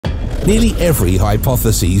Nearly every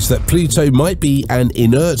hypothesis that Pluto might be an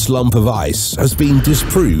inert lump of ice has been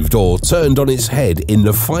disproved or turned on its head in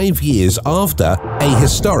the 5 years after a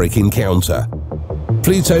historic encounter.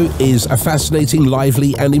 Pluto is a fascinating,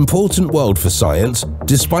 lively and important world for science,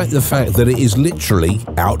 despite the fact that it is literally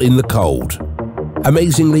out in the cold.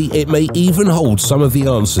 Amazingly, it may even hold some of the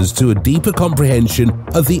answers to a deeper comprehension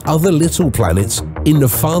of the other little planets in the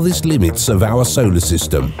farthest limits of our solar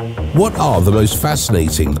system. What are the most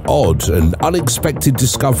fascinating, odd and unexpected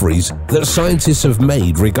discoveries that scientists have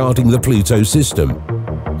made regarding the Pluto system?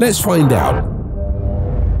 Let's find out.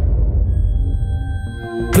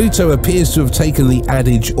 Pluto appears to have taken the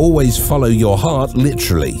adage "always follow your heart"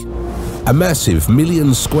 literally. A massive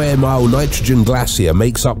million-square-mile nitrogen glacier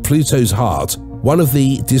makes up Pluto's heart, one of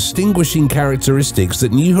the distinguishing characteristics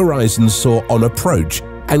that New Horizons saw on approach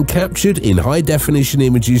and captured in high-definition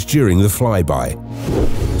images during the flyby.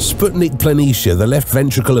 Sputnik Planitia, the left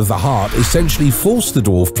ventricle of the heart, essentially forced the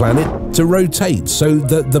dwarf planet to rotate so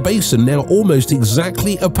that the basin now almost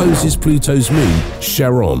exactly opposes Pluto's moon,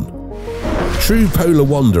 Charon. True polar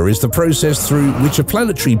wander is the process through which a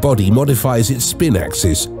planetary body modifies its spin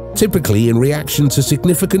axis, typically in reaction to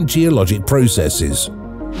significant geologic processes.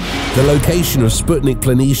 The location of Sputnik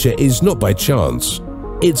Planitia is not by chance.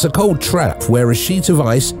 It's a cold trap where a sheet of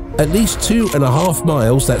ice at least 2.5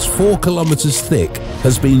 miles, that's 4 kilometers thick,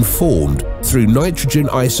 has been formed through nitrogen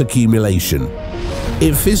ice accumulation.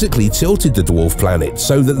 It physically tilted the dwarf planet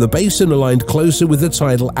so that the basin aligned closer with the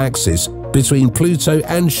tidal axis between Pluto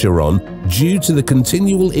and Charon due to the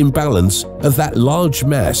continual imbalance of that large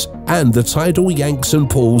mass and the tidal yanks and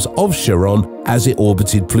pulls of Charon as it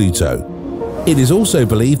orbited Pluto. It is also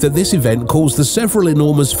believed that this event caused the several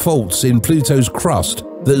enormous faults in Pluto's crust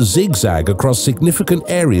that zigzag across significant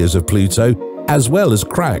areas of Pluto, as well as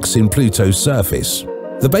cracks in Pluto's surface.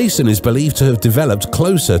 The basin is believed to have developed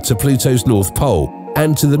closer to Pluto's North Pole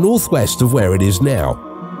and to the northwest of where it is now.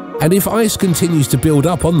 And if ice continues to build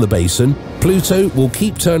up on the basin, Pluto will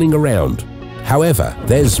keep turning around. However,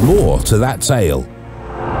 there's more to that tale.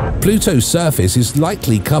 Pluto's surface is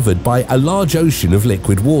likely covered by a large ocean of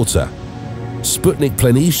liquid water. Sputnik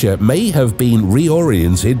Planitia may have been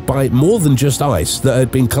reoriented by more than just ice that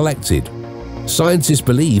had been collected. Scientists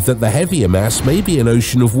believe that the heavier mass may be an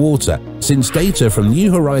ocean of water, since data from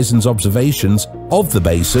New Horizons observations of the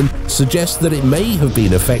basin suggests that it may have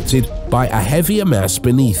been affected by a heavier mass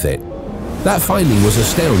beneath it. That finding was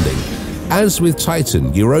astounding. As with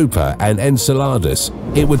Titan, Europa and Enceladus,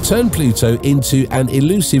 it would turn Pluto into an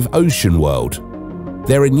elusive ocean world.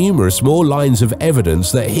 There are numerous more lines of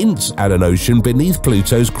evidence that hint at an ocean beneath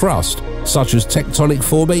Pluto's crust, such as tectonic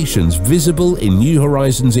formations visible in New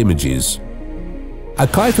Horizons images. A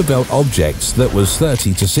Kuiper Belt object that was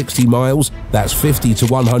 30 to 60 miles, that's 50 to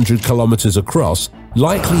 100 kilometers across,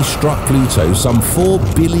 likely struck Pluto some 4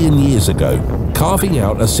 billion years ago, carving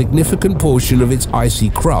out a significant portion of its icy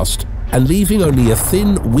crust and leaving only a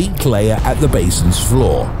thin, weak layer at the basin's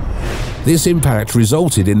floor. This impact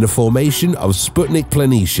resulted in the formation of Sputnik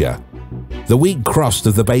Planitia. The weak crust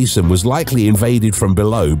of the basin was likely invaded from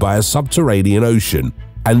below by a subterranean ocean,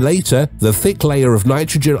 and later the thick layer of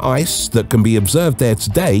nitrogen ice that can be observed there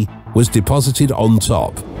today was deposited on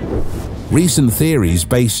top. Recent theories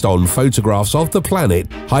based on photographs of the planet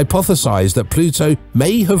hypothesize that Pluto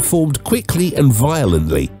may have formed quickly and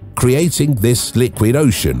violently, creating this liquid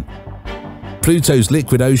ocean. Pluto's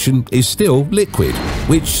liquid ocean is still liquid,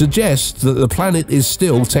 which suggests that the planet is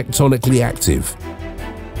still tectonically active.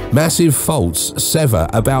 Massive faults sever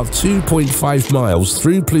about 2.5 miles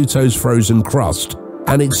through Pluto's frozen crust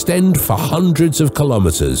and extend for hundreds of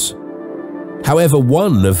kilometers. However,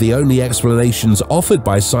 one of the only explanations offered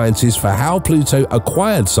by scientists for how Pluto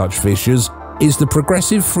acquired such fissures is the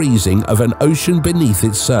progressive freezing of an ocean beneath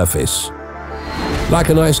its surface. Like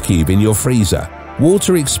an ice cube in your freezer,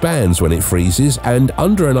 water expands when it freezes, and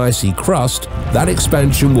under an icy crust, that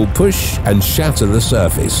expansion will push and shatter the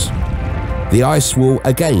surface. The ice will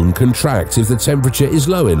again contract if the temperature is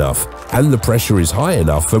low enough and the pressure is high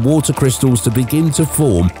enough for water crystals to begin to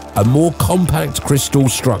form a more compact crystal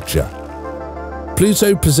structure.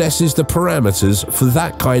 Pluto possesses the parameters for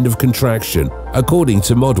that kind of contraction, according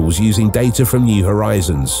to models using data from New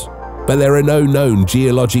Horizons. But there are no known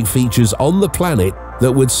geologic features on the planet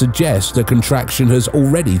that would suggest a contraction has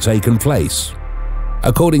already taken place.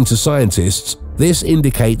 According to scientists, this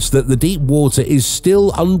indicates that the deep water is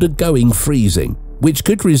still undergoing freezing, which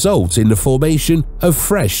could result in the formation of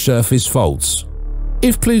fresh surface faults.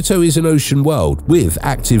 If Pluto is an ocean world with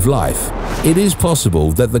active life, it is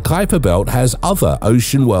possible that the Kuiper Belt has other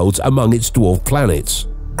ocean worlds among its dwarf planets,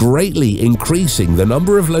 greatly increasing the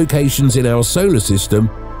number of locations in our solar system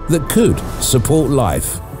that could support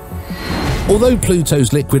life. Although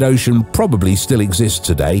Pluto's liquid ocean probably still exists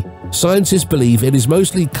today, scientists believe it is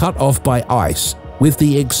mostly cut off by ice, with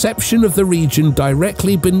the exception of the region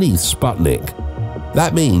directly beneath Sputnik.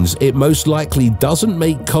 That means it most likely doesn't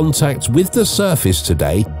make contact with the surface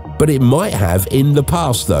today, but it might have in the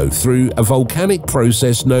past though, through a volcanic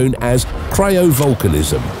process known as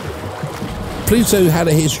cryovolcanism. Pluto had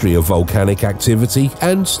a history of volcanic activity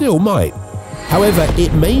and still might. However,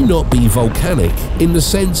 it may not be volcanic in the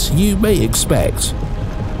sense you may expect.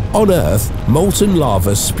 On Earth, molten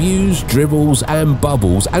lava spews, dribbles and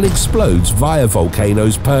bubbles and explodes via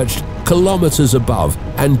volcanoes perched kilometers above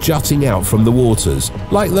and jutting out from the waters,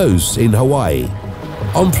 like those in Hawaii.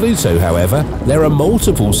 On Pluto, however, there are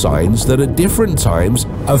multiple signs that at different times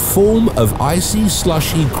a form of icy,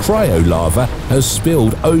 slushy cryolava has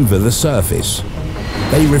spilled over the surface.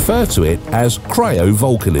 They refer to it as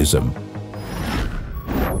cryovolcanism.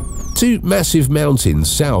 Two massive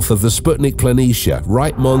mountains south of the Sputnik Planitia,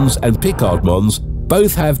 Wright Mons and Picard Mons,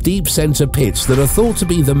 both have deep center pits that are thought to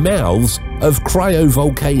be the mouths of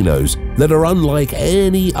cryovolcanoes that are unlike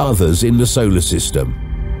any others in the solar system.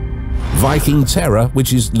 Viking Terra,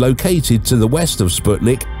 which is located to the west of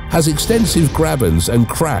Sputnik, has extensive grabens and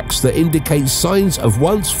cracks that indicate signs of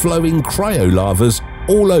once flowing cryolavas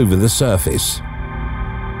all over the surface.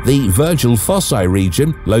 The Virgil Fossae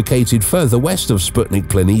region, located further west of Sputnik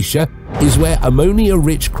Planitia, is where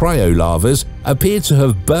ammonia-rich cryolavas appear to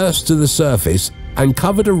have burst to the surface and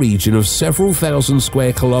covered a region of several thousand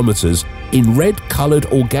square kilometers in red-colored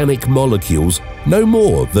organic molecules no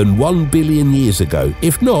more than 1 billion years ago,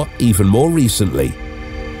 if not even more recently.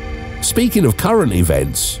 Speaking of current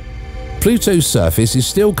events, Pluto's surface is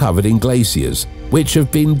still covered in glaciers, which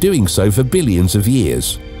have been doing so for billions of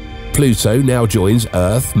years. Pluto now joins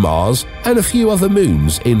Earth, Mars, and a few other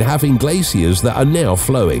moons in having glaciers that are now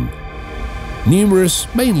flowing.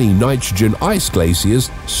 Numerous, mainly nitrogen ice glaciers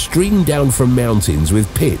stream down from mountains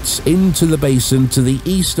with pits into the basin to the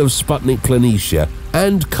east of Sputnik Planitia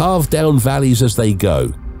and carve down valleys as they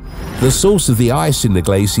go. The source of the ice in the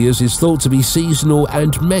glaciers is thought to be seasonal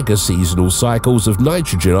and mega-seasonal cycles of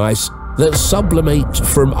nitrogen ice that sublimate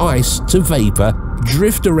from ice to vapor,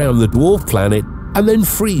 drift around the dwarf planet, and then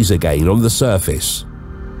freeze again on the surface.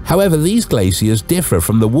 However, these glaciers differ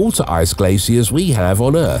from the water ice glaciers we have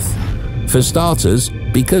on Earth. For starters,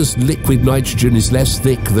 because liquid nitrogen is less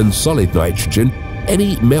thick than solid nitrogen,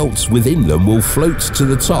 any melts within them will float to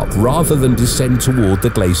the top rather than descend toward the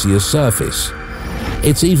glacier's surface.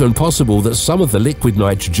 It's even possible that some of the liquid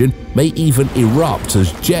nitrogen may even erupt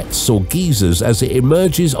as jets or geysers as it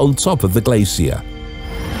emerges on top of the glacier.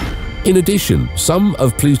 In addition, some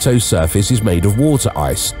of Pluto's surface is made of water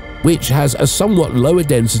ice, which has a somewhat lower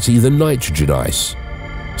density than nitrogen ice.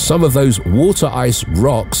 Some of those water ice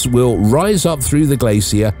rocks will rise up through the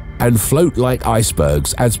glacier and float like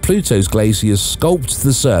icebergs as Pluto's glaciers sculpt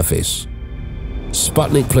the surface.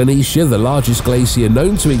 Sputnik Planitia, the largest glacier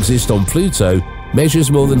known to exist on Pluto, measures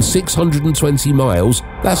more than 620 miles,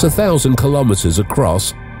 that's 1,000 kilometers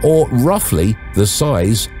across, or roughly the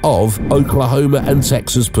size of Oklahoma and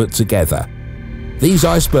Texas put together. These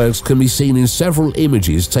icebergs can be seen in several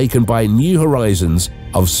images taken by New Horizons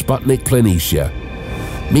of Sputnik Planitia.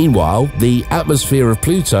 Meanwhile, the atmosphere of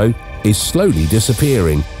Pluto is slowly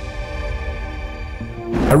disappearing.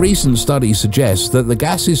 A recent study suggests that the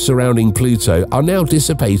gases surrounding Pluto are now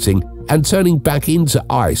dissipating and turning back into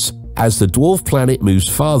ice as the dwarf planet moves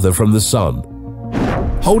farther from the Sun.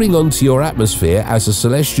 Holding on to your atmosphere as a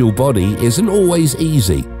celestial body isn't always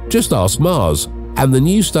easy. Just ask Mars, and the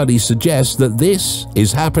new study suggests that this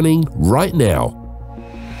is happening right now.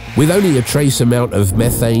 With only a trace amount of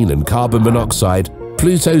methane and carbon monoxide,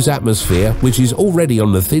 Pluto's atmosphere, which is already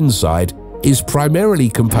on the thin side, is primarily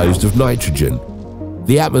composed of nitrogen.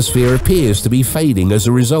 The atmosphere appears to be fading as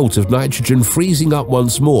a result of nitrogen freezing up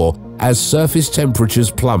once more as surface temperatures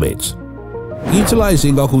plummet.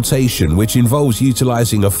 Utilizing occultation, which involves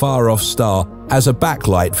utilizing a far-off star as a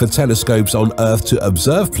backlight for telescopes on Earth to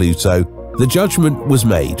observe Pluto, the judgment was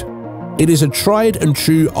made. It is a tried and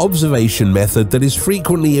true observation method that is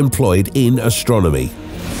frequently employed in astronomy.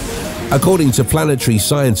 According to planetary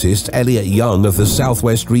scientist Elliot Young of the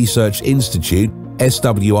Southwest Research Institute,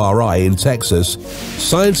 SWRI in Texas,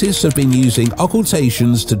 scientists have been using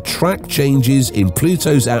occultations to track changes in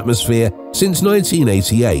Pluto's atmosphere since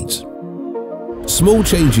 1988. Small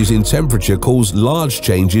changes in temperature cause large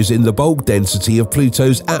changes in the bulk density of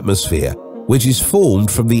Pluto's atmosphere, which is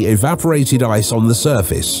formed from the evaporated ice on the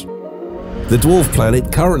surface. The dwarf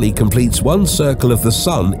planet currently completes one circle of the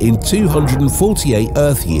Sun in 248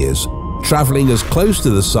 Earth years, traveling as close to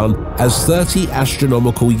the Sun as 30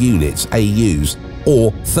 astronomical units (AUs),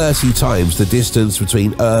 or 30 times the distance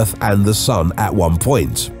between Earth and the Sun at one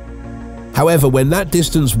point. However, when that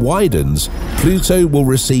distance widens, Pluto will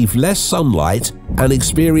receive less sunlight and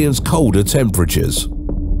experience colder temperatures.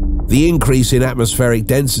 The increase in atmospheric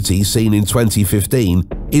density seen in 2015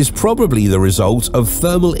 is probably the result of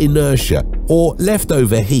thermal inertia, or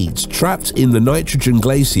leftover heat trapped in the nitrogen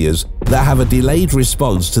glaciers that have a delayed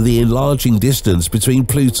response to the enlarging distance between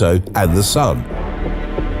Pluto and the Sun.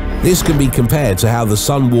 This can be compared to how the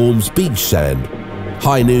Sun warms beach sand.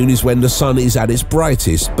 High noon is when the Sun is at its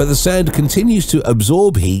brightest, but the sand continues to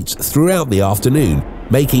absorb heat throughout the afternoon,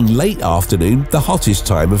 making late afternoon the hottest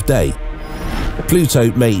time of day.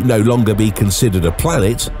 Pluto may no longer be considered a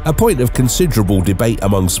planet, a point of considerable debate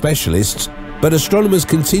among specialists, but astronomers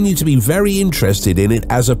continue to be very interested in it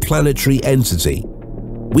as a planetary entity.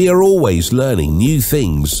 We are always learning new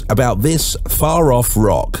things about this far-off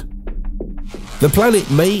rock. The planet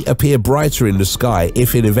may appear brighter in the sky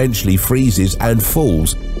if it eventually freezes and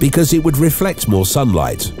falls, because it would reflect more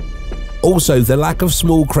sunlight. Also, the lack of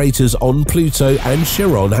small craters on Pluto and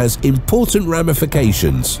Charon has important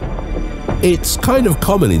ramifications. It's kind of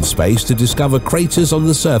common in space to discover craters on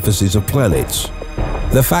the surfaces of planets.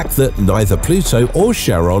 The fact that neither Pluto or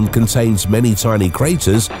Charon contains many tiny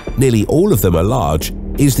craters, nearly all of them are large,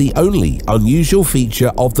 is the only unusual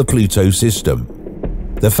feature of the Pluto system.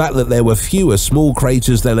 The fact that there were fewer small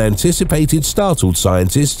craters than anticipated startled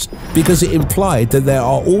scientists, because it implied that there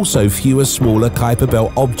are also fewer smaller Kuiper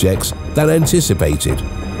Belt objects than anticipated.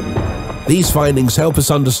 These findings help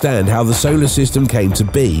us understand how the solar system came to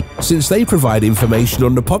be, since they provide information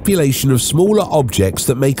on the population of smaller objects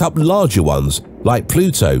that make up larger ones, like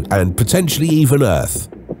Pluto and potentially even Earth.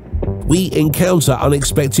 We encounter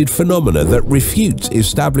unexpected phenomena that refute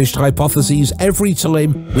established hypotheses every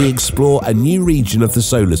time we explore a new region of the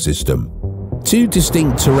solar system. Two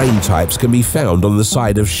distinct terrain types can be found on the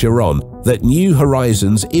side of Charon that New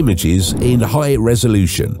Horizons images in high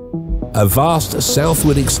resolution. A vast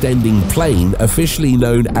southward extending plain officially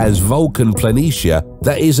known as Vulcan Planitia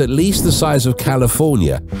that is at least the size of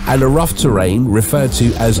California, and a rough terrain referred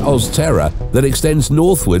to as Ozterra that extends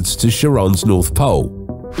northwards to Charon's North Pole.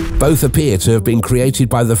 Both appear to have been created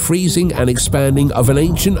by the freezing and expanding of an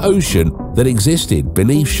ancient ocean that existed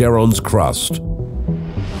beneath Charon's crust.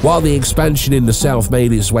 While the expansion in the south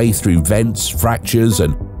made its way through vents, fractures,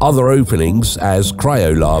 and other openings as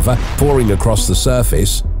cryolava pouring across the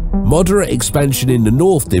surface, moderate expansion in the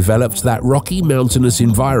north developed that rocky mountainous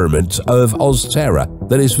environment of Ozterra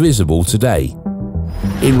that is visible today.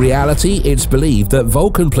 In reality, it's believed that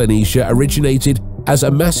Vulcan Planitia originated as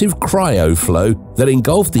a massive cryoflow that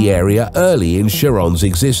engulfed the area early in Charon's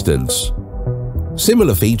existence.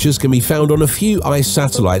 Similar features can be found on a few ice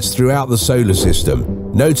satellites throughout the solar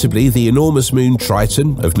system, notably the enormous moon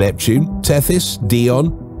Triton of Neptune, Tethys,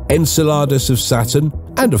 Dione, Enceladus of Saturn,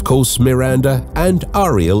 and of course Miranda and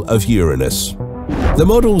Ariel of Uranus. The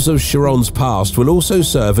models of Charon's past will also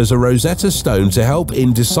serve as a Rosetta Stone to help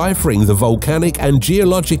in deciphering the volcanic and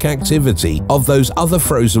geologic activity of those other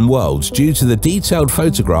frozen worlds due to the detailed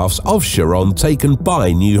photographs of Charon taken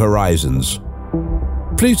by New Horizons.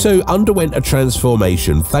 Pluto underwent a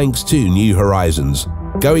transformation thanks to New Horizons,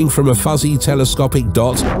 going from a fuzzy telescopic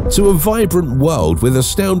dot to a vibrant world with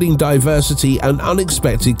astounding diversity and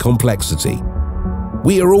unexpected complexity.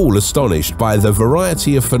 We are all astonished by the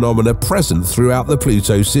variety of phenomena present throughout the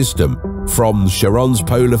Pluto system, from Charon's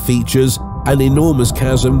polar features, an enormous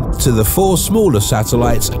chasm, to the four smaller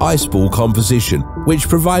satellites' ice ball composition, which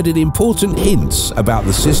provided important hints about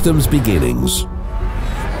the system's beginnings.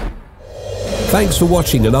 Thanks for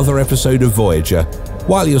watching another episode of Voyager.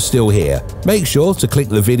 While you're still here, make sure to click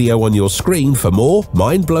the video on your screen for more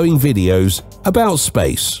mind-blowing videos about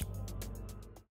space.